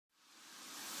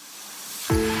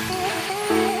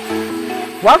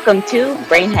Welcome to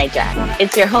Brain Hijack.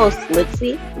 It's your host,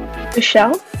 Litsy,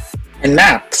 Michelle, and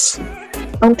Max.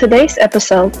 On today's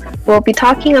episode, we'll be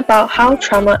talking about how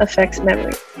trauma affects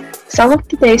memory. Some of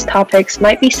today's topics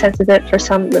might be sensitive for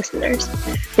some listeners.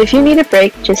 If you need a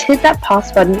break, just hit that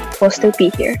pause button. We'll still be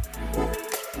here.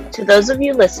 To those of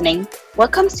you listening,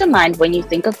 what comes to mind when you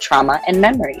think of trauma and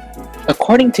memory?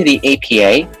 According to the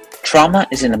APA, trauma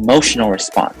is an emotional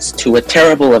response to a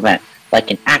terrible event, like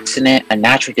an accident, a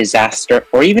natural disaster,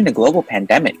 or even a global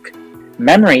pandemic.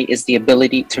 Memory is the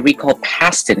ability to recall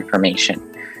past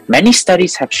information. Many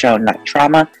studies have shown that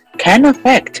trauma can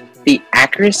affect the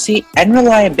accuracy and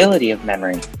reliability of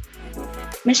memory.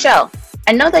 Michelle,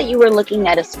 I know that you were looking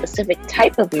at a specific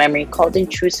type of memory called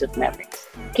intrusive memories.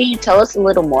 Can you tell us a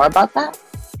little more about that?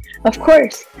 Of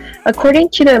course. According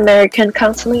to the American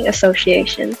Counseling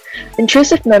Association,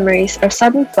 intrusive memories are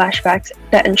sudden flashbacks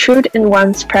that intrude in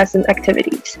one's present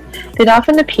activities. They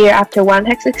often appear after one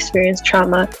has experienced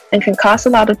trauma and can cause a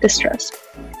lot of distress.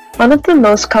 One of the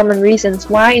most common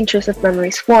reasons why intrusive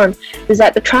memories form is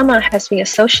that the trauma has been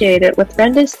associated with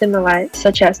random stimuli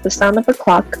such as the sound of a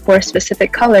clock or a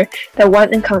specific color that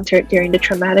one encountered during the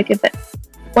traumatic event.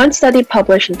 One study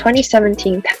published in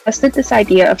 2017 tested this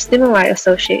idea of stimuli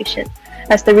association,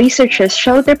 as the researchers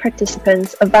showed their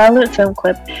participants a violent film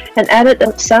clip and added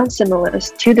a sound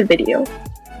stimulus to the video.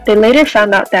 They later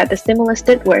found out that the stimulus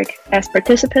did work, as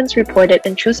participants reported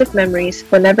intrusive memories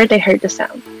whenever they heard the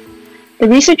sound. The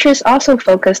researchers also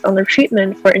focused on the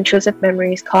treatment for intrusive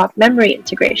memories called memory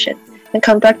integration and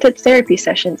conducted therapy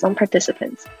sessions on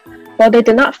participants. While they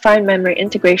did not find memory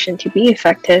integration to be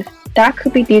effective, that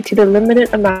could be due to the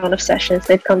limited amount of sessions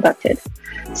they've conducted.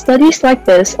 Studies like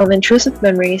this on intrusive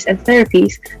memories and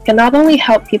therapies can not only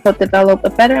help people develop a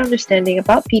better understanding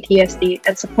about PTSD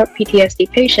and support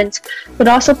PTSD patients, but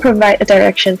also provide a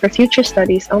direction for future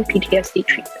studies on PTSD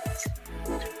treatments.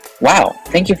 Wow,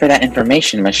 thank you for that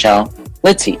information, Michelle.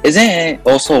 Litzy, isn't it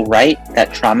also right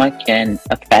that trauma can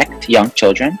affect young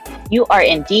children? You are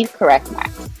indeed correct,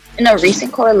 Max. In a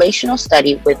recent correlational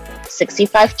study with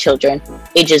 65 children,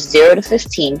 ages 0 to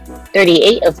 15,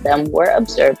 38 of them were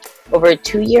observed over a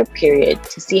 2-year period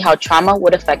to see how trauma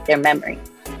would affect their memory.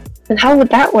 And how would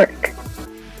that work?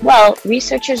 Well,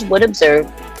 researchers would observe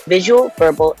visual,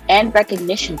 verbal, and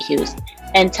recognition cues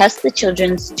and test the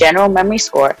children's general memory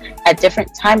score at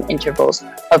different time intervals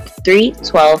of 3,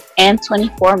 12, and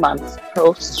 24 months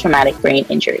post-traumatic brain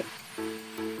injury.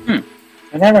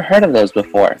 I've never heard of those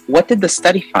before. What did the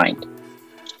study find?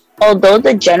 Although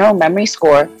the general memory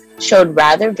score showed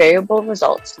rather variable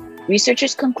results,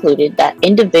 researchers concluded that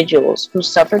individuals who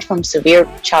suffered from severe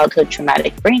childhood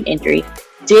traumatic brain injury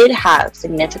did have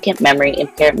significant memory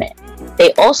impairment.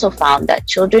 They also found that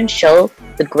children show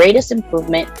the greatest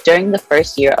improvement during the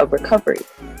first year of recovery.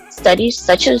 Studies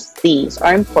such as these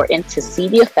are important to see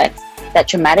the effects that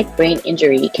traumatic brain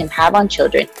injury can have on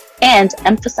children and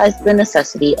emphasize the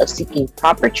necessity of seeking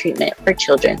proper treatment for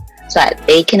children so that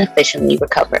they can efficiently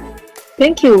recover.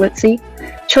 Thank you, Litzy.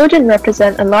 Children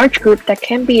represent a large group that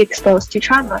can be exposed to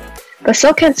trauma, but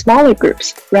so can smaller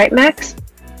groups, right, Max?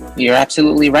 You're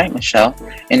absolutely right, Michelle.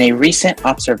 In a recent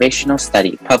observational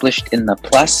study published in the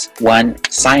PLOS ONE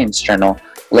Science Journal,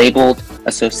 labeled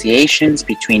Associations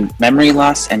Between Memory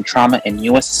Loss and Trauma in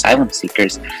U.S. Asylum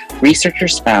Seekers,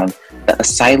 researchers found that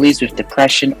asylees with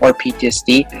depression or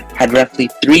PTSD had roughly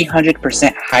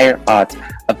 300% higher odds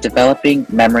of developing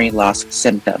memory loss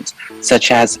symptoms,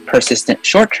 such as persistent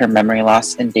short-term memory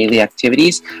loss in daily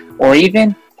activities, or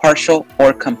even partial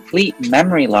or complete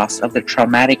memory loss of the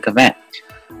traumatic event.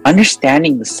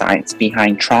 Understanding the science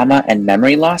behind trauma and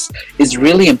memory loss is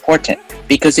really important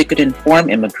because it could inform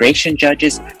immigration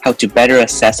judges how to better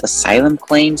assess asylum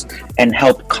claims and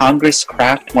help Congress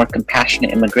craft more compassionate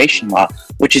immigration law,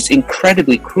 which is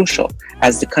incredibly crucial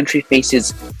as the country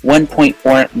faces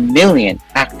 1.4 million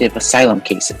active asylum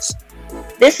cases.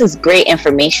 This is great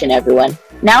information, everyone.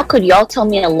 Now, could y'all tell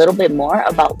me a little bit more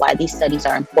about why these studies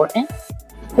are important?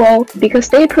 Well, because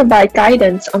they provide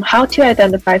guidance on how to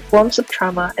identify forms of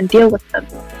trauma and deal with them,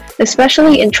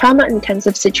 especially in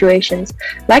trauma-intensive situations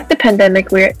like the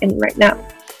pandemic we're in right now.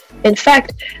 In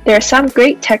fact, there are some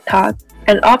great tech talk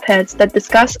and op-eds that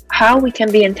discuss how we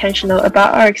can be intentional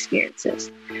about our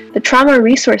experiences. The Trauma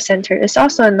Resource Center is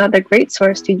also another great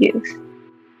source to use.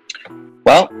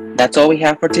 Well, that's all we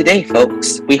have for today,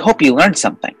 folks. We hope you learned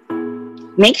something.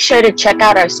 Make sure to check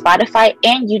out our Spotify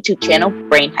and YouTube channel,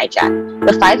 Brain Hijack.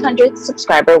 The 500th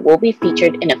subscriber will be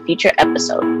featured in a future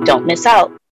episode. Don't miss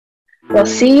out. We'll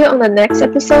see you on the next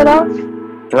episode of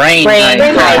Brain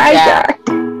Hijack. Hijack.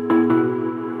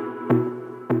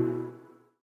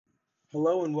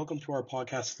 Hello and welcome to our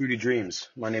podcast, Foody Dreams.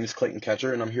 My name is Clayton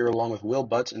Ketcher and I'm here along with Will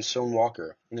Butts and Stone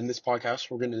Walker. And in this podcast,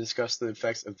 we're going to discuss the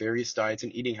effects of various diets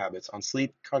and eating habits on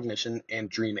sleep, cognition, and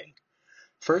dreaming.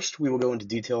 First, we will go into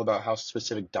detail about how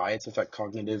specific diets affect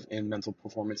cognitive and mental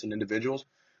performance in individuals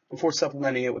before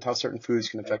supplementing it with how certain foods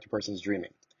can affect a person's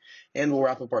dreaming. And we'll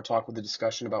wrap up our talk with a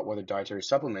discussion about whether dietary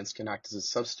supplements can act as a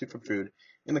substitute for food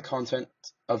in the content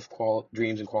of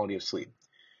dreams and quality of sleep.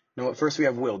 Now, at first we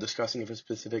have Will discussing if a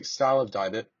specific style of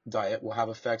diet will have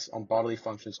effects on bodily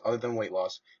functions other than weight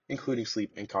loss, including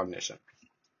sleep and cognition.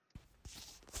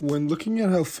 When looking at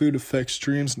how food affects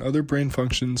dreams and other brain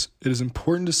functions, it is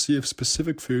important to see if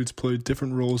specific foods play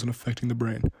different roles in affecting the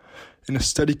brain. In a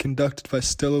study conducted by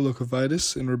Stella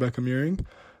Lokovitis and Rebecca Muring,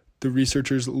 the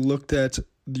researchers looked at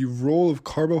the role of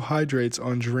carbohydrates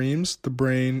on dreams, the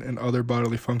brain, and other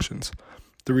bodily functions.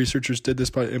 The researchers did this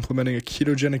by implementing a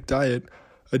ketogenic diet,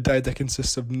 a diet that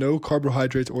consists of no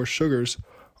carbohydrates or sugars,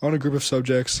 on a group of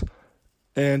subjects,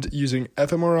 and using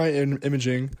fMRI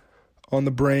imaging on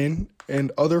the brain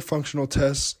and other functional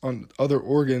tests on other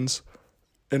organs,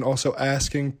 and also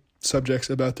asking subjects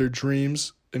about their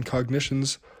dreams and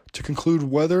cognitions to conclude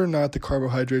whether or not the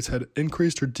carbohydrates had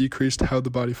increased or decreased how the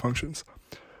body functions.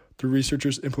 The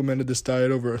researchers implemented this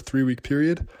diet over a 3-week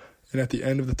period, and at the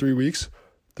end of the 3 weeks,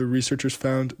 the researchers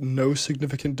found no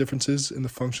significant differences in the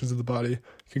functions of the body,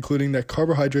 concluding that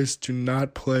carbohydrates do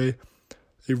not play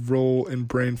a role in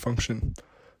brain function.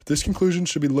 This conclusion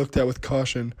should be looked at with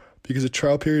caution because a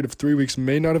trial period of 3 weeks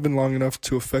may not have been long enough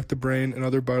to affect the brain and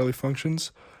other bodily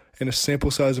functions, and a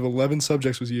sample size of 11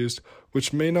 subjects was used,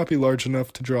 which may not be large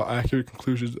enough to draw accurate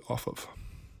conclusions off of.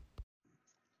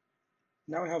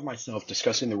 Now I have myself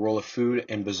discussing the role of food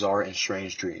in bizarre and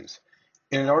strange dreams.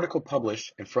 In an article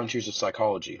published in Frontiers of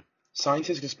Psychology,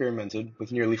 scientists experimented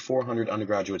with nearly 400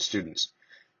 undergraduate students.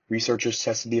 Researchers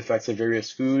tested the effects of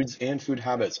various foods and food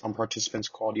habits on participants'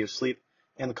 quality of sleep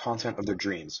and the content of their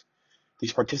dreams.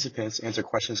 These participants answered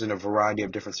questions in a variety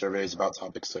of different surveys about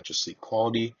topics such as sleep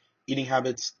quality, eating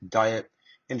habits, diet,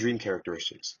 and dream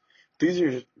characteristics.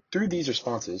 Through these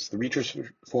responses, the researchers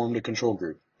formed a control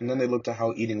group, and then they looked at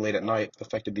how eating late at night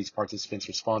affected these participants'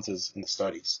 responses in the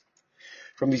studies.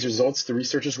 From these results, the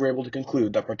researchers were able to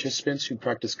conclude that participants who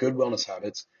practiced good wellness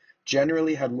habits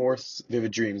generally had more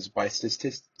vivid dreams by a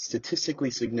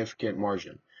statistically significant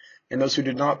margin, and those who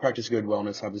did not practice good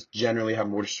wellness habits generally had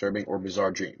more disturbing or bizarre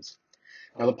dreams.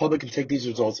 Now, the public can take these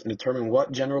results and determine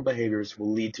what general behaviors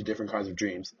will lead to different kinds of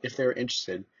dreams if they are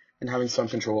interested in having some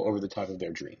control over the type of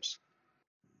their dreams.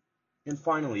 And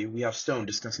finally, we have Stone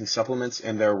discussing supplements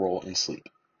and their role in sleep.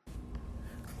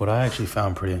 What I actually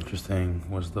found pretty interesting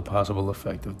was the possible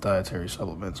effect of dietary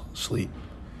supplements on sleep.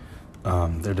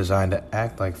 They're designed to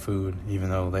act like food, even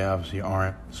though they obviously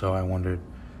aren't, so I wondered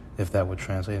if that would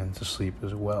translate into sleep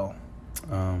as well.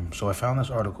 So I found this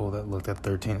article that looked at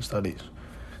 13 studies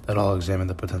that all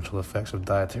examined the potential effects of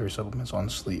dietary supplements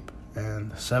on sleep,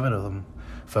 and 7 of them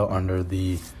fell under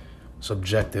the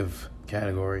subjective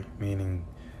category, meaning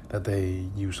that they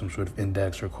use some sort of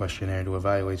index or questionnaire to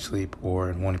evaluate sleep,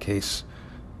 or in one case,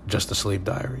 just a sleep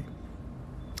diary.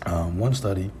 One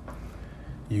study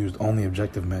used only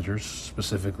objective measures,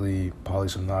 specifically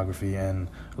polysomnography and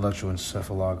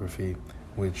electroencephalography,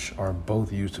 which are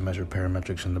both used to measure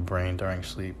parametrics in the brain during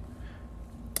sleep.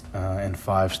 And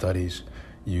 5 studies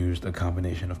used a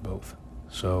combination of both.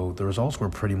 So the results were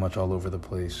pretty much all over the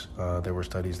place. There were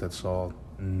studies that saw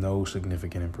no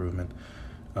significant improvement,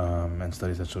 and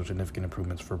studies that showed significant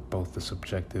improvements for both the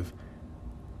subjective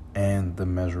and the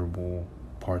measurable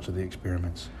parts of the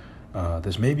experiments.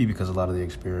 This may be because a lot of the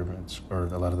experiments, or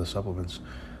a lot of the supplements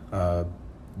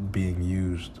being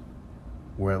used,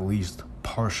 were at least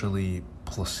partially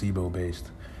placebo-based.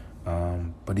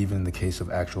 But even in the case of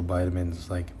actual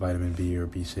vitamins like vitamin B or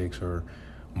B6 or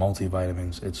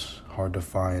multivitamins, it's hard to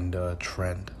find a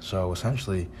trend. So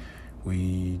essentially,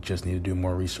 we just need to do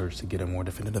more research to get a more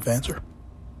definitive answer.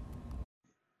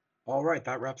 All right,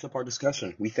 that wraps up our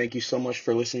discussion. We thank you so much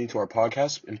for listening to our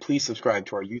podcast, and please subscribe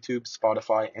to our YouTube,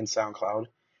 Spotify, and SoundCloud.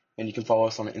 And you can follow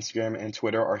us on Instagram and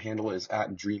Twitter. Our handle is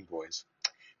 @DreamBoys.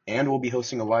 And we'll be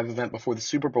hosting a live event before the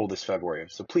Super Bowl this February,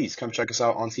 so please come check us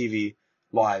out on TV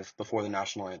live before the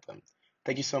national anthem.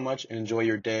 Thank you so much, and enjoy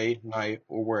your day, night,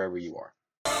 or wherever you are.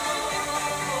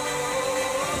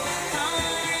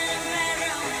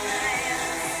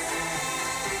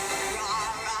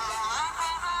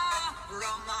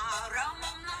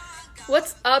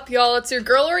 What's up, y'all? It's your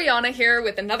girl Oriana here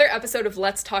with another episode of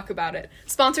Let's Talk About It,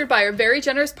 sponsored by our very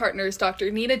generous partners, Dr.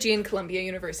 Nina G. and Columbia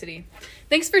University.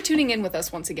 Thanks for tuning in with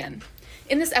us once again.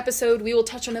 In this episode, we will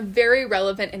touch on a very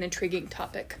relevant and intriguing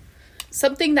topic: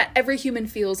 Something that every human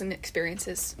feels and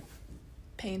experiences.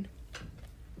 Pain.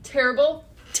 Terrible,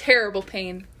 terrible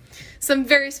pain. Some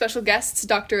very special guests,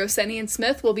 Dr. Oseni and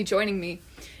Smith, will be joining me.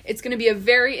 It's going to be a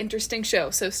very interesting show,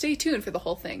 so stay tuned for the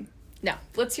whole thing. Now,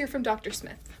 let's hear from Dr.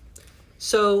 Smith.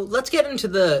 So let's get into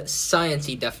the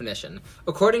science-y definition.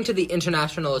 According to the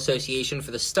International Association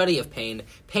for the Study of Pain,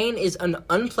 pain is an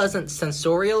unpleasant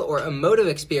sensorial or emotive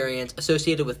experience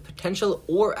associated with potential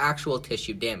or actual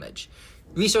tissue damage.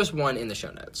 Resource 1 in the show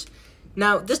notes.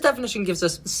 Now, this definition gives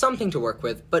us something to work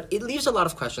with, but it leaves a lot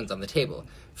of questions on the table.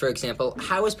 For example,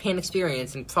 how is pain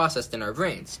experienced and processed in our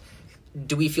brains?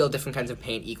 Do we feel different kinds of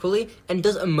pain equally? And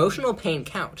does emotional pain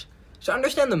count? To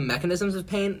understand the mechanisms of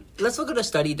pain, let's look at a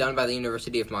study done by the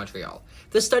University of Montreal.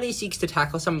 This study seeks to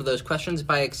tackle some of those questions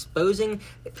by exposing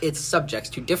its subjects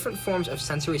to different forms of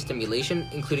sensory stimulation,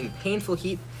 including painful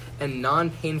heat and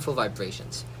non-painful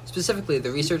vibrations. Specifically,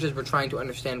 the researchers were trying to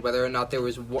understand whether or not there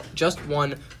was just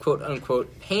one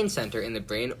quote-unquote pain center in the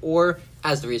brain, or,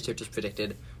 as the researchers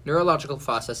predicted, neurological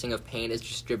processing of pain is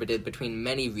distributed between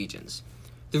many regions.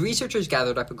 The researchers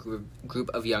gathered up a group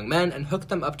of young men and hooked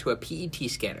them up to a PET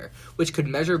scanner, which could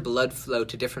measure blood flow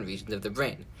to different regions of the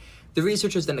brain. The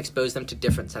researchers then exposed them to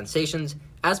different sensations.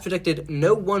 As predicted,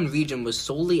 no one region was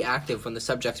solely active when the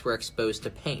subjects were exposed to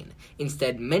pain.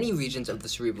 Instead, many regions of the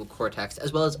cerebral cortex,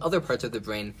 as well as other parts of the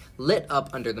brain, lit up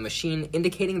under the machine,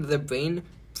 indicating that the brain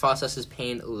processes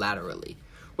pain laterally.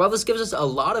 While this gives us a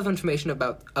lot of information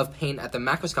of pain at the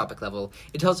macroscopic level,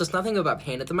 it tells us nothing about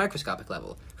pain at the microscopic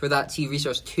level. For that, see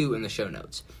resource 2 in the show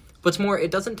notes. What's more,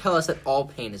 it doesn't tell us that all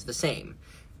pain is the same.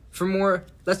 For more,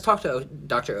 let's talk to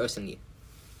Dr. Oseni.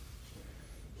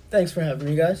 Thanks for having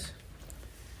me, guys.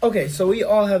 Okay, so we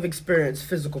all have experienced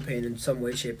physical pain in some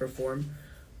way, shape, or form,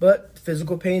 but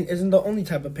physical pain isn't the only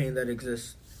type of pain that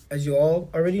exists. As you all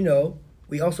already know,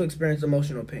 we also experience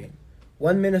emotional pain.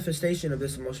 One manifestation of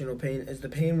this emotional pain is the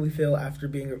pain we feel after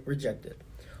being rejected.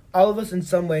 All of us in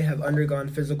some way have undergone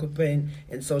physical pain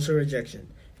and social rejection,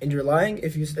 and you're lying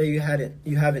if you say you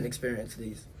haven't experienced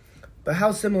these. But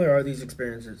how similar are these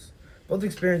experiences? Both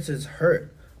experiences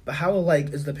hurt, but how alike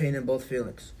is the pain in both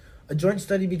feelings? A joint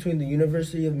study between the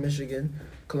University of Michigan,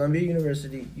 Columbia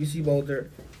University, UC Boulder,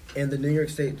 and the New York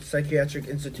State Psychiatric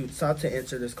Institute sought to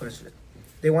answer this question.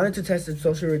 They wanted to test if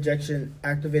social rejection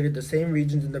activated the same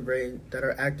regions in the brain that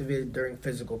are activated during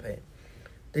physical pain.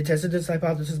 They tested this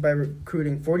hypothesis by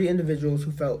recruiting 40 individuals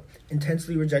who felt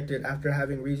intensely rejected after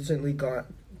having recently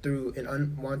gone through an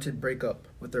unwanted breakup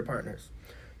with their partners.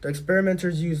 The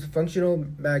experimenters used functional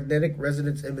magnetic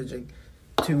resonance imaging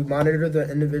to monitor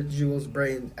the individual's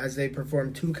brain as they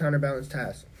performed two counterbalanced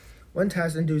tasks. One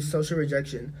task induced social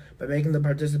rejection by making the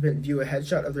participant view a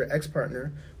headshot of their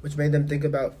ex-partner, which made them think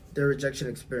about their rejection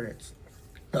experience.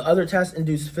 The other task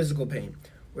induced physical pain,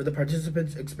 where the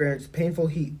participants experienced painful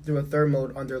heat through a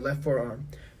thermode on their left forearm.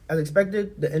 As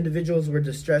expected, the individuals were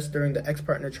distressed during the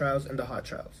ex-partner trials and the hot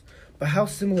trials. But how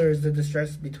similar is the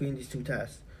distress between these two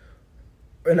tasks?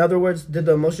 In other words, did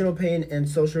the emotional pain and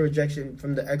social rejection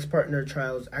from the ex-partner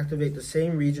trials activate the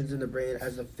same regions in the brain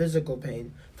as the physical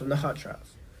pain from the hot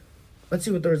trials? Let's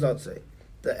see what the results say.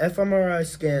 The fMRI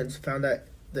scans found that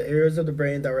the areas of the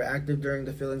brain that were active during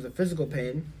the feelings of physical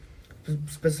pain,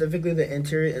 specifically the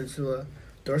anterior insula,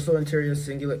 dorsal anterior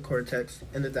cingulate cortex,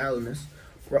 and the thalamus,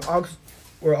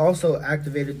 were also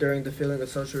activated during the feeling of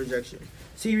social rejection.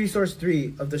 See resource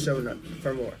 3 of the show notes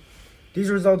for more. These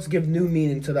results give new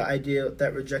meaning to the idea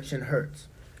that rejection hurts.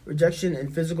 Rejection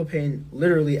and physical pain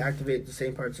literally activate the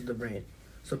same parts of the brain.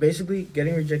 So basically,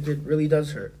 getting rejected really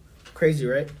does hurt. Crazy,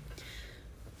 right?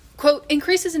 Quote,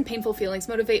 increases in painful feelings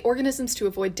motivate organisms to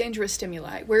avoid dangerous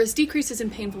stimuli, whereas decreases in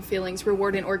painful feelings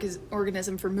reward an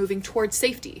organism for moving towards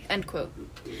safety, end quote.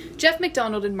 Jeff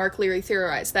McDonald and Mark Leary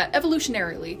theorized that,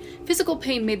 evolutionarily, physical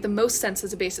pain made the most sense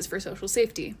as a basis for social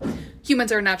safety.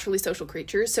 Humans are naturally social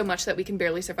creatures, so much that we can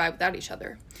barely survive without each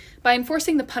other. By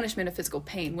enforcing the punishment of physical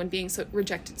pain when being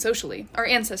rejected socially, our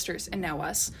ancestors, and now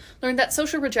us, learned that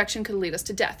social rejection could lead us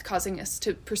to death, causing us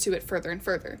to pursue it further and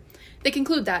further. They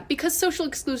conclude that, because social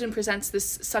exclusion presents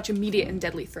this such immediate and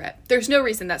deadly threat, there's no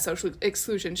reason that social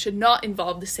exclusion should not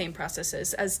involve the same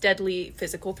processes as deadly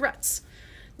physical threats.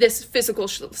 This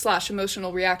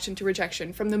physical/emotional reaction to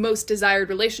rejection from the most desired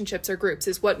relationships or groups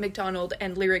is what McDonald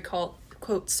and Leary call,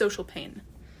 quote, social pain.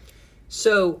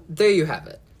 So, there you have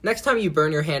it. Next time you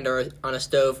burn your hand on a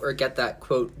stove or get that,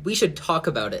 quote, we should talk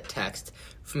about it text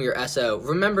from your SO,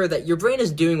 remember that your brain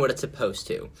is doing what it's supposed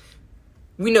to.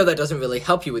 We know that doesn't really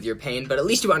help you with your pain, but at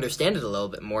least you understand it a little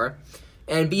bit more.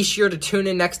 And be sure to tune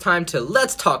in next time to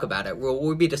Let's Talk About It, where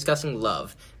we'll be discussing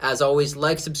love. As always,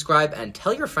 like, subscribe, and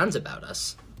tell your friends about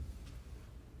us.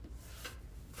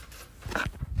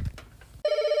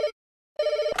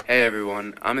 Hey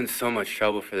everyone, I'm in so much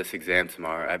trouble for this exam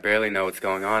tomorrow. I barely know what's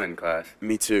going on in class.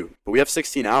 Me too, but we have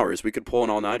 16 hours. We could pull an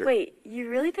all-nighter. Wait, you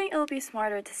really think it would be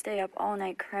smarter to stay up all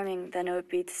night cramming than it would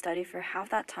be to study for half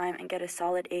that time and get a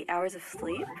solid 8 hours of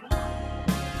sleep?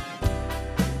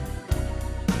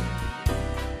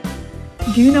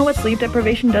 Do you know what sleep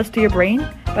deprivation does to your brain?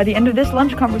 By the end of this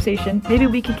lunch conversation, maybe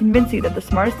we can convince you that the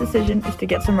smartest decision is to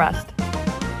get some rest.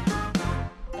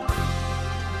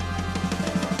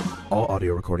 All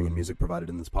audio recording and music provided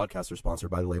in this podcast are sponsored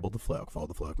by the label The Flock. Follow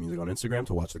The Flock Music on Instagram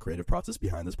to watch the creative process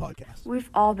behind this podcast. We've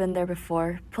all been there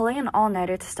before, pulling an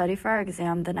all-nighter to study for our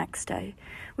exam the next day.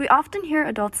 We often hear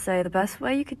adults say the best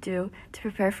way you could do to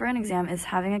prepare for an exam is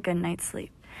having a good night's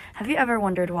sleep. Have you ever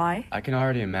wondered why? I can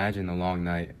already imagine the long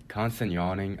night, constant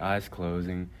yawning, eyes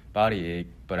closing, body ache,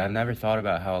 but I've never thought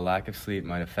about how a lack of sleep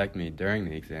might affect me during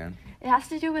the exam. It has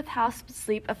to do with how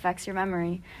sleep affects your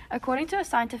memory. According to a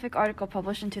scientific article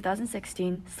published in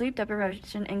 2016, sleep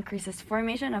deprivation increases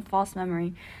formation of false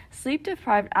memory.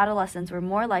 Sleep-deprived adolescents were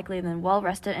more likely than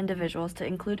well-rested individuals to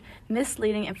include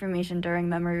misleading information during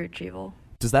memory retrieval.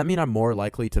 Does that mean I'm more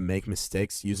likely to make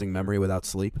mistakes using memory without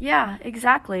sleep? Yeah,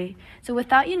 exactly. So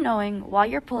without you knowing, while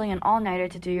you're pulling an all-nighter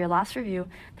to do your last review,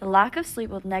 the lack of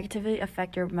sleep will negatively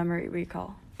affect your memory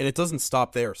recall. And it doesn't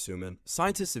stop there, Suman.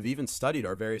 Scientists have even studied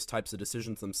our various types of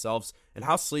decisions themselves and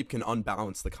how sleep can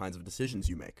unbalance the kinds of decisions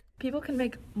you make. People can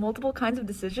make multiple kinds of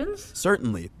decisions?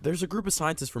 Certainly. There's a group of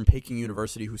scientists from Peking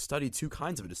University who studied two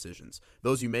kinds of decisions,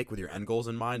 those you make with your end goals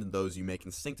in mind and those you make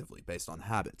instinctively based on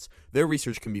habits. Their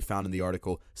research can be found in the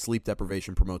article, Sleep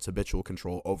Deprivation Promotes Habitual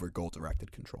Control Over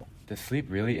Goal-Directed Control. Does sleep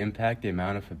really impact the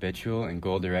amount of habitual and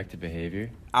goal-directed behavior?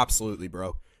 Absolutely,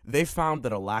 bro. They found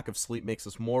that a lack of sleep makes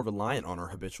us more reliant on our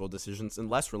habitual decisions and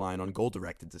less reliant on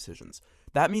goal-directed decisions.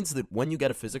 That means that when you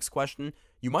get a physics question,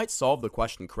 you might solve the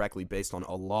question correctly based on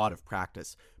a lot of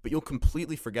practice, but you'll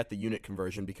completely forget the unit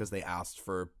conversion because they asked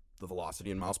for the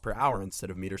velocity in miles per hour instead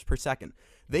of meters per second.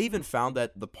 They even found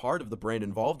that the part of the brain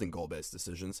involved in goal-based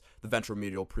decisions, the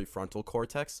ventromedial prefrontal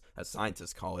cortex, as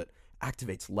scientists call it,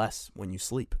 activates less when you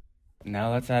sleep.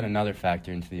 Now let's add another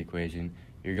factor into the equation.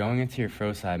 You're going into your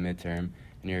FroSci midterm,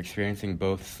 and you're experiencing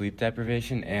both sleep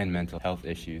deprivation and mental health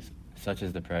issues, such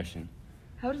as depression.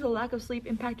 How does a lack of sleep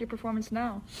impact your performance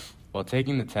now? While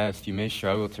taking the test, you may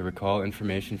struggle to recall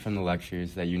information from the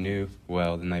lectures that you knew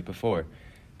well the night before.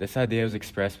 This idea was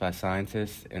expressed by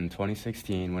scientists in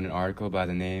 2016 when an article by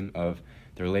the name of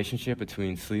The Relationship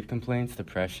Between Sleep Complaints,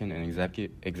 Depression, and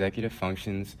Executive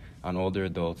Functions on Older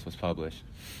Adults was published.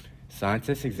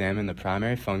 Scientists examined the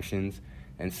primary functions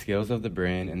and skills of the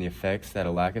brain and the effects that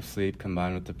a lack of sleep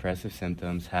combined with depressive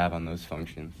symptoms have on those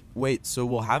functions. Wait, so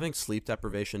will having sleep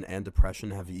deprivation and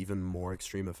depression have even more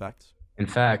extreme effects? In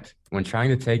fact, when trying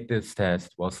to take this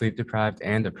test while sleep deprived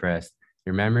and depressed,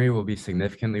 your memory will be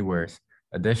significantly worse.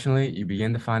 Additionally, you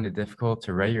begin to find it difficult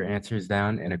to write your answers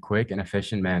down in a quick and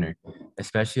efficient manner,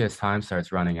 especially as time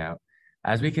starts running out.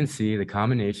 As we can see, the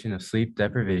combination of sleep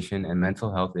deprivation and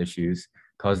mental health issues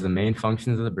cause the main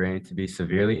functions of the brain to be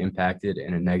severely impacted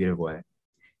in a negative way.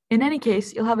 In any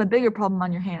case, you'll have a bigger problem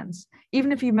on your hands.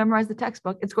 Even if you memorize the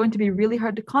textbook, it's going to be really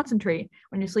hard to concentrate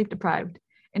when you're sleep deprived.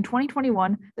 In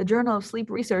 2021, the Journal of Sleep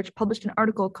Research published an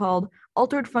article called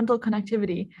Altered Frontal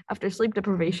Connectivity After Sleep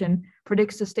Deprivation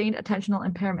Predicts Sustained Attentional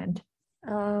Impairment.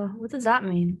 What does that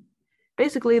mean?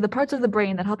 Basically, the parts of the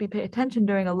brain that help you pay attention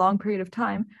during a long period of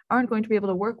time aren't going to be able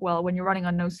to work well when you're running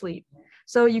on no sleep.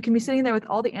 So you can be sitting there with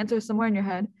all the answers somewhere in your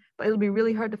head, but it'll be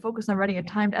really hard to focus on writing a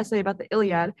timed essay about the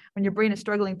Iliad when your brain is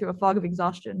struggling through a fog of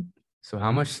exhaustion. So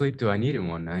how much sleep do I need in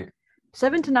one night?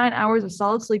 7 to 9 hours of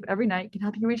solid sleep every night can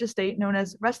help you reach a state known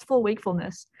as restful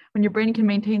wakefulness, when your brain can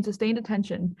maintain sustained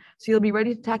attention, so you'll be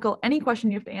ready to tackle any question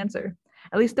you have to answer.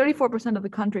 At least 34% of the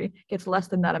country gets less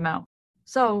than that amount.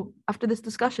 So, after this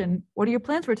discussion, what are your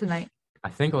plans for tonight? I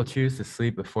think I'll choose to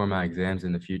sleep before my exams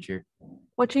in the future.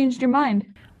 What changed your mind?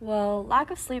 Well,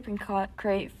 lack of sleep can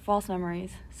create false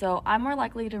memories, so I'm more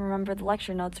likely to remember the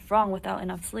lecture notes wrong without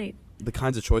enough sleep. The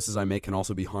kinds of choices I make can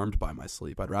also be harmed by my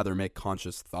sleep. I'd rather make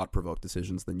conscious, thought-provoked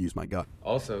decisions than use my gut.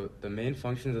 Also, the main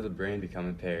functions of the brain become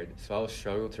impaired, so I will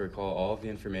struggle to recall all of the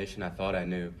information I thought I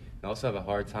knew, and also have a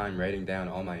hard time writing down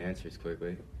all my answers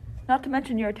quickly. Not to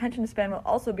mention your attention span will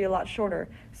also be a lot shorter,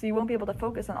 so you won't be able to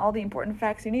focus on all the important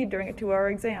facts you need during a 2-hour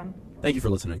exam. Thank you for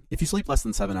listening. If you sleep less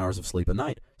than 7 hours of sleep a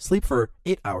night, sleep for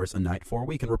 8 hours a night for a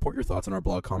week and report your thoughts in our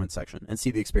blog comment section and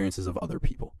see the experiences of other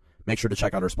people. Make sure to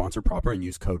check out our sponsor Proper and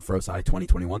use code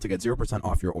FroSci2021 to get 0%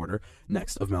 off your order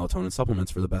next of melatonin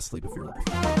supplements for the best sleep of your life.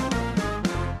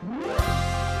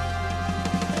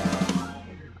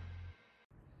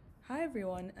 Hi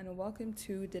everyone, and welcome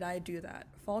to Did I Do That?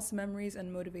 False Memories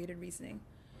and Motivated Reasoning.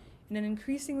 In an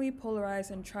increasingly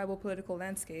polarized and tribal political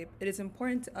landscape, it is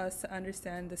important to us to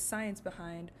understand the science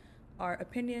behind our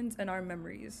opinions and our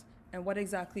memories, and what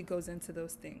exactly goes into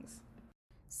those things.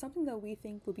 Something that we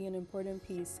think will be an important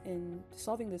piece in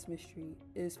solving this mystery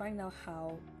is finding out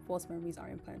how false memories are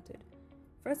implanted.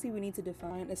 Firstly, we need to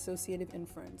define associative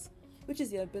inference, which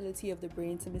is the ability of the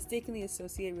brain to mistakenly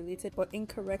associate related but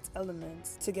incorrect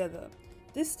elements together.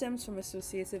 This stems from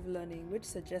associative learning, which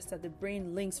suggests that the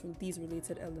brain links these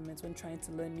related elements when trying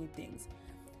to learn new things.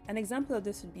 An example of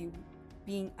this would be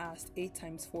being asked 8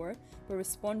 times 4, but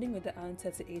responding with the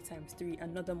answer to 8 times 3,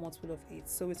 another multiple of 8,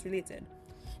 so it's related.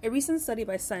 A recent study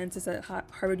by scientists at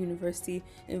Harvard University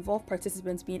involved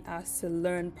participants being asked to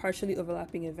learn partially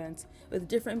overlapping events with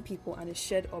different people and a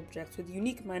shared object with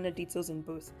unique minor details in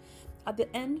both. At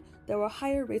the end, there were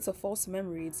higher rates of false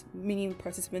memories, meaning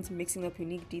participants mixing up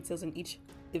unique details in each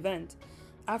event,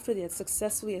 after they had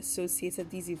successfully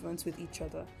associated these events with each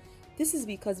other. This is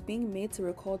because being made to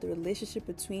recall the relationship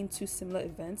between two similar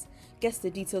events gets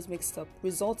the details mixed up,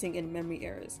 resulting in memory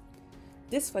errors.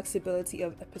 This flexibility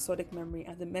of episodic memory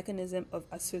and the mechanism of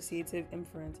associative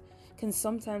inference can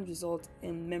sometimes result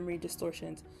in memory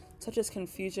distortions, such as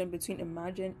confusion between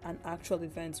imagined and actual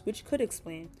events, which could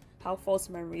explain how false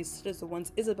memories, such as the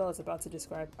ones Isabel is about to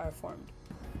describe, are formed.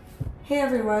 Hey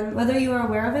everyone, whether you are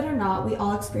aware of it or not, we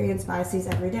all experience biases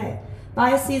every day.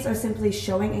 Biases are simply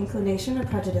showing inclination or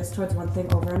prejudice towards one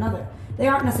thing over another. They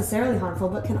aren't necessarily harmful,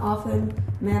 but can often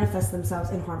manifest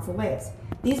themselves in harmful ways.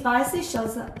 These biases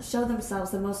show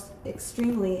themselves the most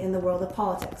extremely in the world of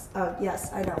politics.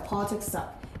 Yes, I know, politics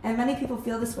suck. And many people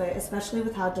feel this way, especially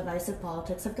with how divisive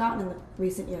politics have gotten in the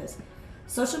recent years.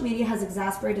 Social media has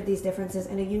exacerbated these differences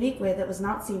in a unique way that was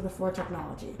not seen before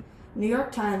technology. New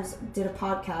York Times did a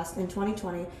podcast in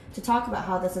 2020 to talk about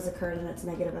how this has occurred and its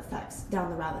negative effects down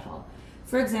the rabbit hole.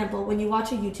 For example, when you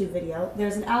watch a YouTube video,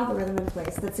 there's an algorithm in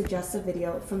place that suggests a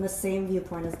video from the same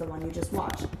viewpoint as the one you just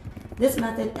watched. This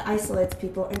method isolates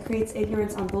people and creates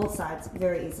ignorance on both sides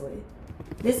very easily.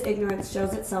 This ignorance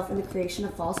shows itself in the creation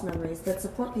of false memories that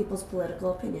support people's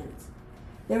political opinions.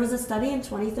 There was a study in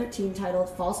 2013 titled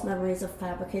False Memories of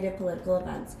Fabricated Political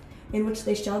Events, in which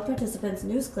they showed participants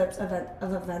news clips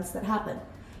of events that happened.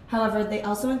 However, they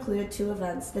also included 2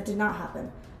 events that did not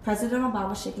happen: President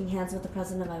Obama shaking hands with the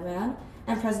President of Iran,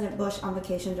 and President Bush on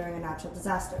vacation during a natural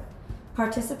disaster.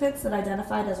 Participants that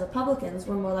identified as Republicans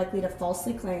were more likely to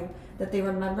falsely claim that they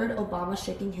remembered Obama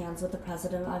shaking hands with the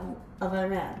President of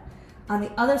Iran. On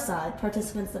the other side,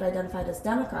 participants that identified as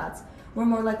Democrats were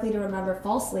more likely to remember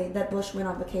falsely that Bush went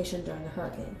on vacation during a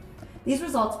hurricane. These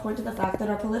results point to the fact that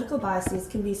our political biases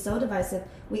can be so divisive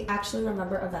we actually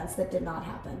remember events that did not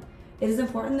happen. It is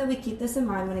important that we keep this in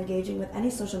mind when engaging with any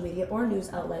social media or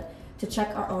news outlet to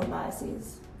check our own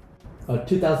biases. A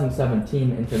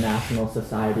 2017 International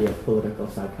Society of Political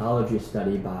Psychology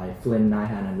study by Flynn,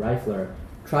 Nyhan, and Reifler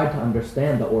tried to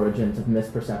understand the origins of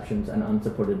misperceptions and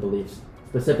unsupported beliefs,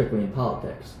 specifically in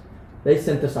politics. They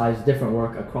synthesized different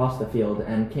work across the field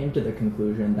and came to the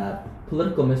conclusion that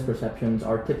political misperceptions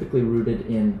are typically rooted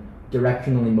in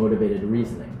directionally motivated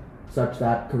reasoning, such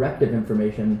that corrective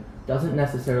information doesn't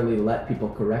necessarily let people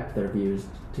correct their views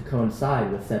to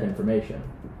coincide with said information.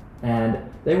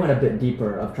 And they went a bit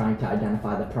deeper of trying to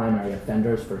identify the primary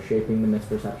offenders for shaping the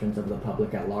misperceptions of the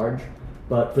public at large,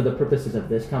 but for the purposes of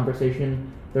this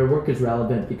conversation, their work is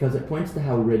relevant because it points to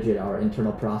how rigid our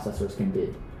internal processors can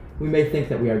be. We may think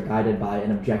that we are guided by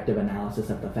an objective analysis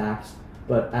of the facts,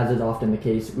 but as is often the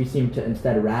case, we seem to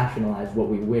instead rationalize what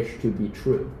we wish to be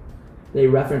true. They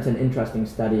reference an interesting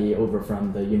study over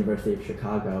from the University of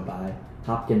Chicago by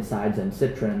Hopkins, Sides, and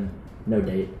Citron, no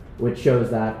date, which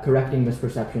shows that correcting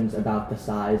misperceptions about the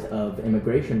size of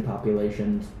immigration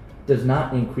populations does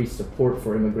not increase support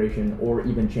for immigration or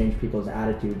even change people's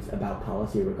attitudes about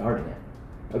policy regarding it.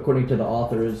 According to the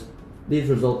authors, these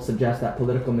results suggest that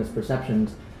political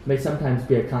misperceptions may sometimes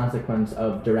be a consequence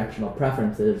of directional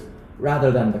preferences rather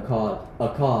than a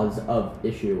cause of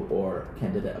issue or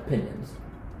candidate opinions.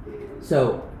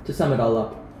 So, to sum it all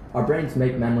up, our brains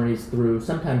make memories through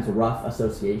sometimes rough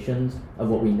associations of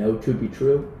what we know to be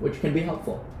true, which can be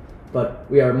helpful. But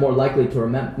we are more likely to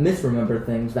misremember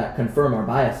things that confirm our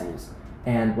biases,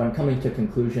 and when coming to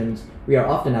conclusions, we are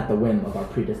often at the whim of our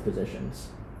predispositions.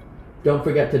 Don't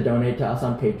forget to donate to us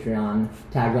on Patreon,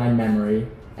 tagline memory,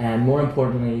 and more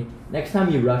importantly, next time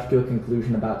you rush to a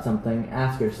conclusion about something,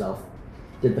 ask yourself,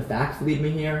 did the facts lead me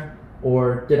here,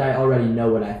 or did I already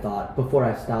know what I thought before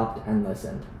I stopped and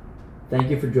listened?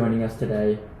 Thank you for joining us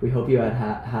today. We hope you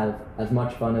had as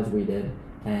much fun as we did,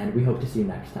 and we hope to see you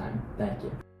next time. Thank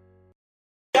you.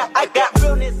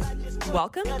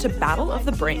 Welcome to Battle of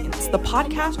the Brains, the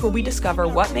podcast where we discover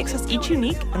what makes us each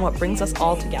unique and what brings us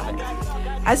all together.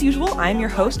 As usual, I'm your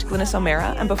host, Glynis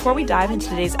O'Mara, and before we dive into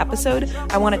today's episode,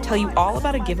 I want to tell you all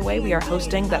about a giveaway we are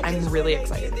hosting that I'm really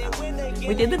excited about.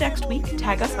 We did the next week.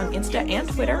 Tag us on Insta and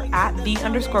Twitter at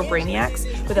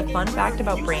 @the_Brainiacs with a fun fact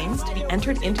about brains to be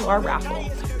entered into our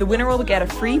raffle. The winner will get a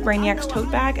free Brainiacs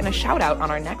tote bag and a shout out on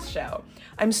our next show.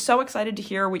 I'm so excited to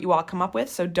hear what you all come up with,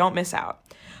 so don't miss out.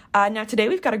 Now today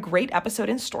we've got a great episode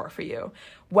in store for you.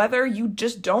 Whether you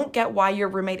just don't get why your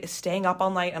roommate is staying up all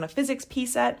night on a physics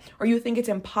P-set, or you think it's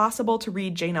impossible to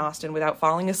read Jane Austen without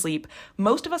falling asleep,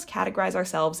 most of us categorize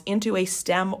ourselves into a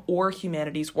STEM or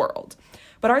humanities world.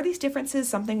 But are these differences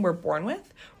something we're born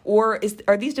with? Or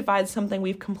are these divides something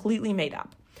we've completely made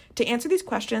up? To answer these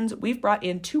questions, we've brought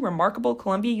in two remarkable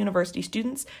Columbia University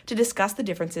students to discuss the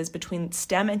differences between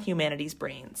STEM and humanities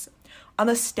brains. On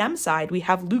the STEM side, we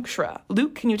have Luke Schra.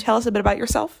 Luke, can you tell us a bit about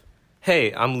yourself?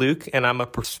 Hey, I'm Luke, and I'm a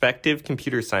prospective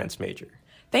computer science major.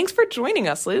 Thanks for joining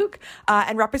us, Luke.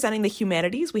 And representing the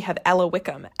humanities, we have Ella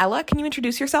Wickham. Ella, can you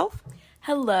introduce yourself?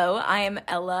 Hello, I am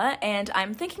Ella, and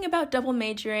I'm thinking about double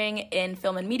majoring in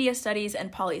film and media studies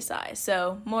and poli-sci,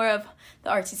 so more of the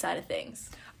artsy side of things.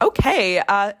 Okay,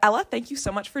 Ella, thank you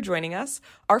so much for joining us.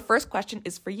 Our first question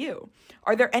is for you.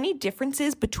 Are there any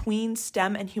differences between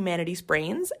STEM and humanities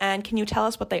brains, and can you tell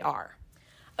us what they are?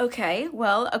 Okay,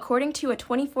 well, according to a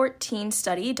 2014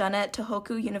 study done at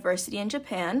Tohoku University in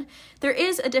Japan, there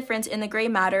is a difference in the gray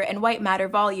matter and white matter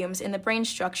volumes in the brain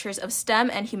structures of STEM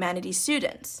and humanities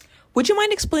students. Would you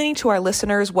mind explaining to our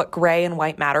listeners what gray and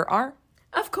white matter are?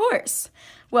 Of course.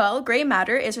 Well, gray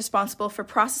matter is responsible for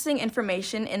processing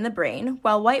information in the brain,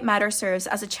 while white matter serves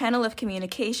as a channel of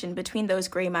communication between those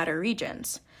gray matter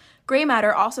regions. Gray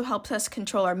matter also helps us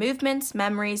control our movements,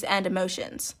 memories, and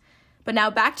emotions. But now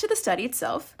back to the study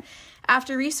itself.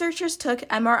 After researchers took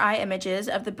MRI images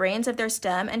of the brains of their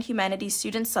STEM and humanities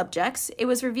student subjects, it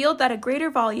was revealed that a greater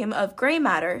volume of gray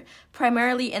matter,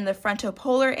 primarily in the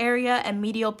frontopolar area and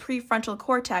medial prefrontal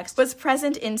cortex, was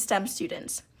present in STEM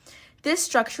students. This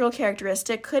structural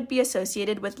characteristic could be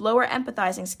associated with lower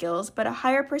empathizing skills, but a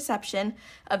higher perception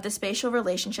of the spatial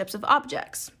relationships of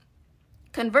objects.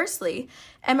 Conversely,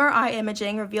 MRI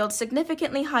imaging revealed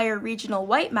significantly higher regional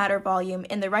white matter volume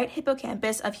in the right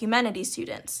hippocampus of humanities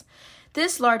students.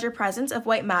 This larger presence of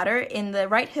white matter in the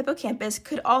right hippocampus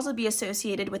could also be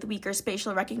associated with weaker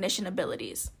spatial recognition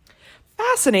abilities.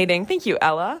 Fascinating. Thank you,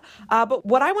 Ella. But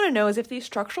what I want to know is if these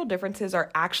structural differences are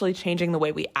actually changing the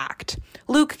way we act.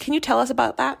 Luke, can you tell us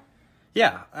about that?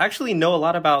 Yeah, I actually know a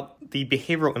lot about the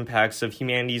behavioral impacts of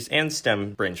humanities and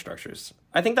STEM brain structures.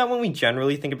 I think that when we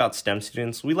generally think about STEM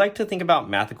students, we like to think about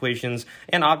math equations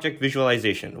and object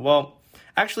visualization. Well,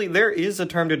 actually, there is a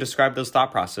term to describe those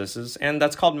thought processes, and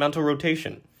that's called mental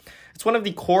rotation. It's one of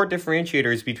the core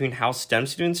differentiators between how STEM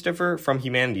students differ from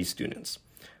humanities students.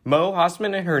 Mo,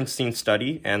 Hosman, and Herrnstein's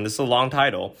study, and this is a long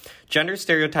title, Gender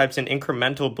Stereotypes and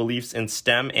Incremental Beliefs in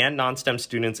STEM and Non-STEM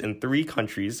Students in 3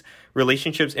 Countries,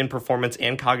 Relationships in Performance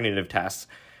and Cognitive Tasks,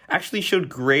 actually showed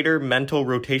greater mental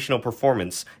rotational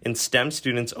performance in STEM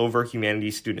students over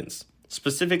humanities students.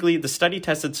 Specifically, the study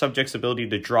tested subjects' ability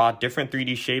to draw different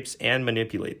 3D shapes and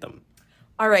manipulate them.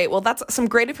 All right, well, that's some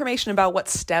great information about what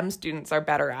STEM students are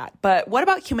better at. But what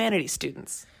about humanities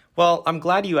students? Well, I'm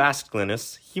glad you asked,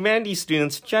 Glynis. Humanities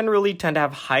students generally tend to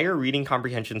have higher reading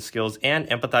comprehension skills and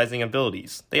empathizing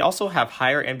abilities. They also have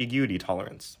higher ambiguity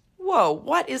tolerance. Whoa,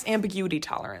 what is ambiguity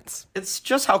tolerance? It's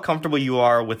just how comfortable you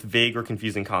are with vague or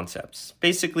confusing concepts.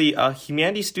 Basically, a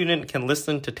humanities student can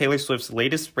listen to Taylor Swift's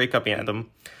latest breakup anthem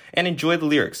and enjoy the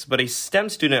lyrics, but a STEM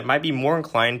student might be more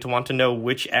inclined to want to know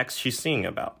which ex she's singing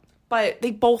about. But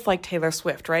they both like Taylor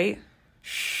Swift, right?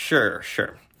 Sure.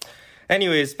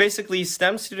 Anyways, basically,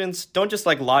 STEM students don't just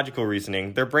like logical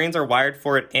reasoning. Their brains are wired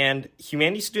for it, and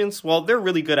humanities students, well, they're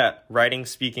really good at writing,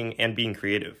 speaking, and being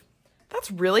creative.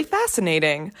 That's really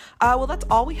fascinating. Well, that's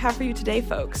all we have for you today,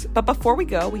 folks. But before we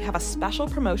go, we have a special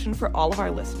promotion for all of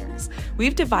our listeners.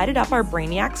 We've divided up our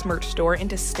Brainiacs merch store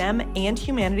into STEM and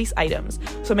humanities items,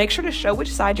 so make sure to show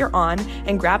which side you're on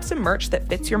and grab some merch that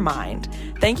fits your mind.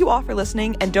 Thank you all for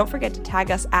listening, and don't forget to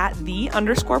tag us at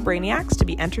 @the_Brainiacs to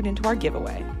be entered into our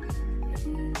giveaway.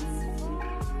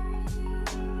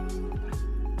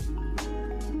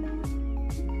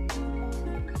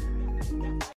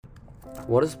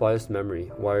 What is biased memory?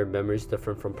 Why are memories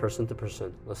different from person to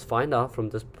person? Let's find out from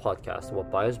this podcast what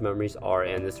biased memories are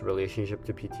and its relationship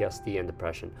to PTSD and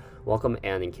depression. Welcome,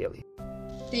 Anne and Kaylee.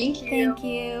 Thank you. Thank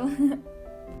you.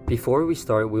 Before we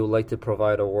start, we would like to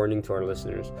provide a warning to our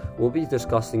listeners. We'll be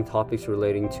discussing topics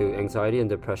relating to anxiety and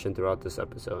depression throughout this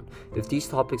episode. If these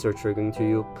topics are triggering to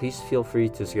you, please feel free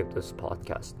to skip this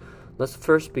podcast. Let's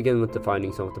first begin with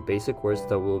defining some of the basic words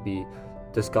that we'll be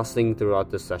discussing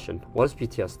throughout this session. What is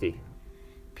PTSD?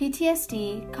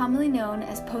 PTSD, commonly known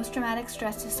as post-traumatic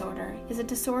stress disorder, is a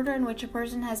disorder in which a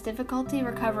person has difficulty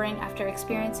recovering after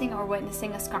experiencing or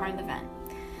witnessing a scarring event.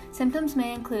 Symptoms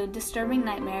may include disturbing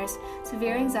nightmares,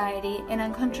 severe anxiety, and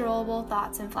uncontrollable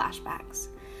thoughts and flashbacks.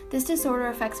 This disorder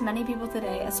affects many people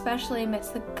today, especially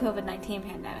amidst the COVID-19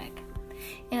 pandemic.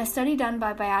 In a study done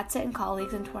by Bayatsit and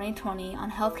colleagues in 2020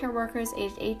 on healthcare workers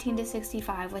aged 18 to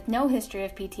 65 with no history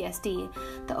of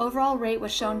PTSD, the overall rate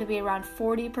was shown to be around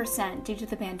 40% due to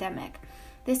the pandemic.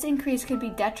 This increase could be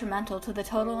detrimental to the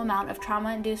total amount of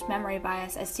trauma-induced memory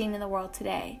bias as seen in the world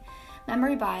today.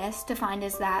 Memory bias, defined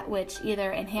as that which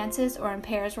either enhances or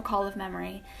impairs recall of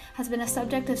memory, has been a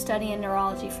subject of study in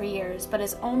neurology for years, but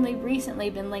has only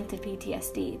recently been linked to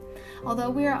PTSD.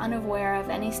 Although we are unaware of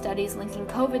any studies linking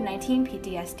COVID-19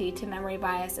 PTSD to memory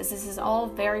bias, as this is all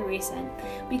very recent,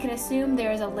 we can assume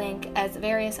there is a link, as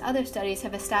various other studies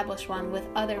have established one with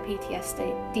other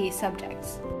PTSD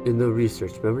subjects. In the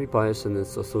research, memory bias and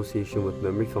its association with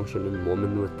memory function in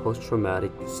women with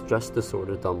post-traumatic stress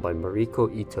disorder done by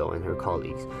Mariko Ito and her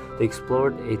colleagues, they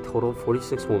explored a total of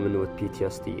 46 women with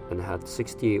PTSD and had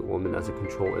 68 women as a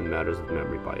control in matters of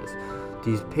memory bias.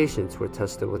 These patients were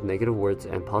tested with negative words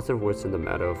and positive words in the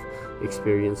matter of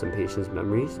experience and patients'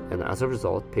 memories, and as a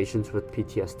result, patients with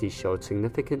PTSD showed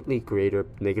significantly greater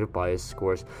negative bias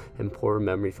scores and poorer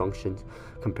memory functions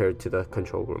compared to the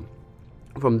control group.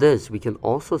 From this, we can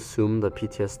also assume that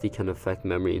PTSD can affect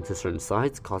memory into certain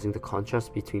sites, causing the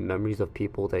contrast between memories of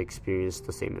people that experienced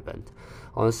the same event.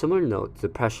 On a similar note,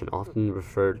 depression, often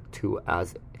referred to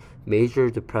as major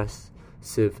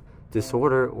depressive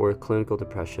disorder or clinical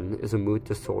depression, is a mood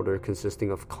disorder consisting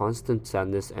of constant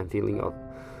sadness and feeling of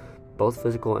both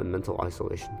physical and mental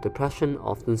isolation. Depression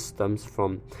often stems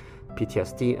from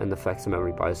PTSD and affects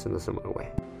memory bias in a similar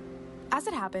way. As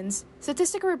it happens,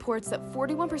 Statistica reports that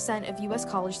 41% of U.S.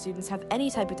 college students have any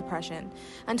type of depression,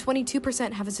 and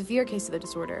 22% have a severe case of the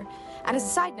disorder. And as a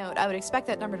side note, I would expect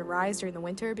that number to rise during the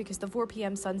winter because the 4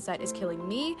 p.m. sunset is killing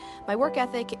me, my work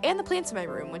ethic, and the plants in my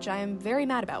room, which I am very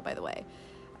mad about, by the way.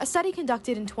 A study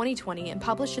conducted in 2020 and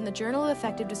published in the Journal of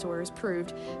Affective Disorders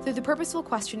proved, through the purposeful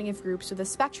questioning of groups with a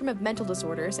spectrum of mental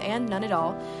disorders and none at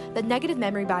all, that negative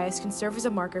memory bias can serve as a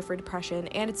marker for depression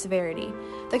and its severity.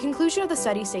 The conclusion of the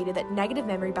study stated that negative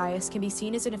memory bias can be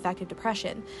seen as an effect of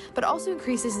depression, but also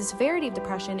increases the severity of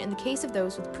depression in the case of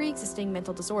those with pre-existing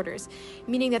mental disorders,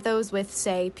 meaning that those with,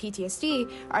 say,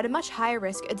 PTSD are at a much higher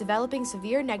risk of developing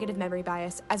severe negative memory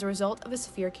bias as a result of a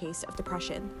severe case of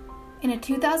depression. In a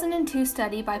 2002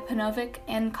 study by Panovic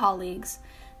and colleagues,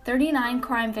 39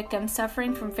 crime victims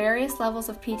suffering from various levels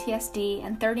of PTSD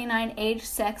and 39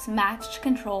 age-sex matched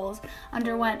controls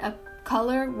underwent a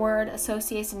color-word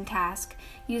association task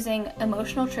using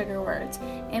emotional trigger words,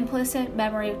 implicit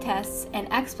memory tests, and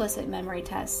explicit memory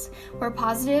tests, where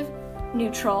positive,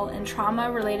 neutral, and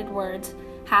trauma-related words,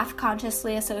 half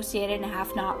consciously associated and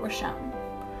half not, were shown.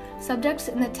 Subjects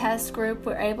in the test group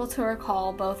were able to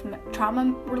recall both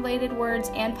trauma-related words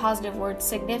and positive words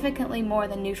significantly more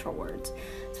than neutral words.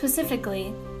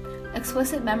 Specifically,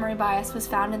 explicit memory bias was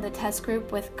found in the test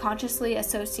group with consciously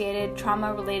associated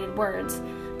trauma-related words,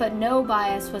 but no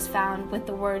bias was found with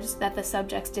the words that the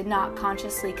subjects did not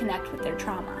consciously connect with their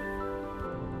trauma.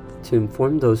 To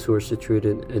inform those who are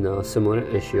situated in a similar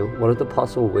issue, what are the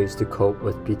possible ways to cope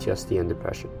with PTSD and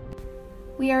depression?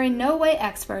 We are in no way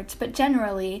experts, but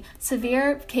generally,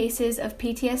 severe cases of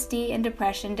PTSD and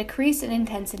depression decrease in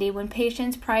intensity when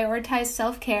patients prioritize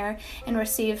self-care and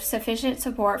receive sufficient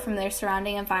support from their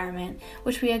surrounding environment,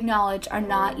 which we acknowledge are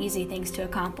not easy things to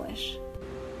accomplish.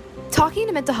 Talking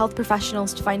to mental health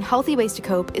professionals to find healthy ways to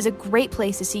cope is a great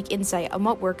place to seek insight on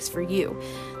what works for you.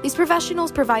 These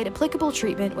professionals provide applicable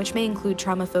treatment, which may include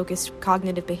trauma-focused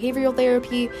cognitive behavioral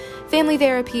therapy, family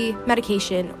therapy,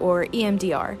 medication, or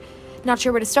EMDR. Not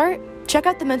sure where to start? Check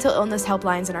out the mental illness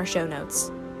helplines in our show notes.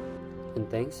 And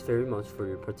thanks very much for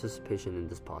your participation in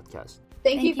this podcast.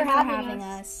 Thank you for having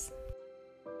us.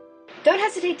 Don't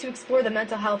hesitate to explore the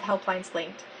mental health helplines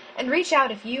linked, and reach out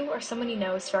if you or someone you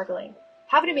know is struggling.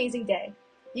 Have an amazing day.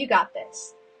 You got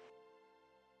this.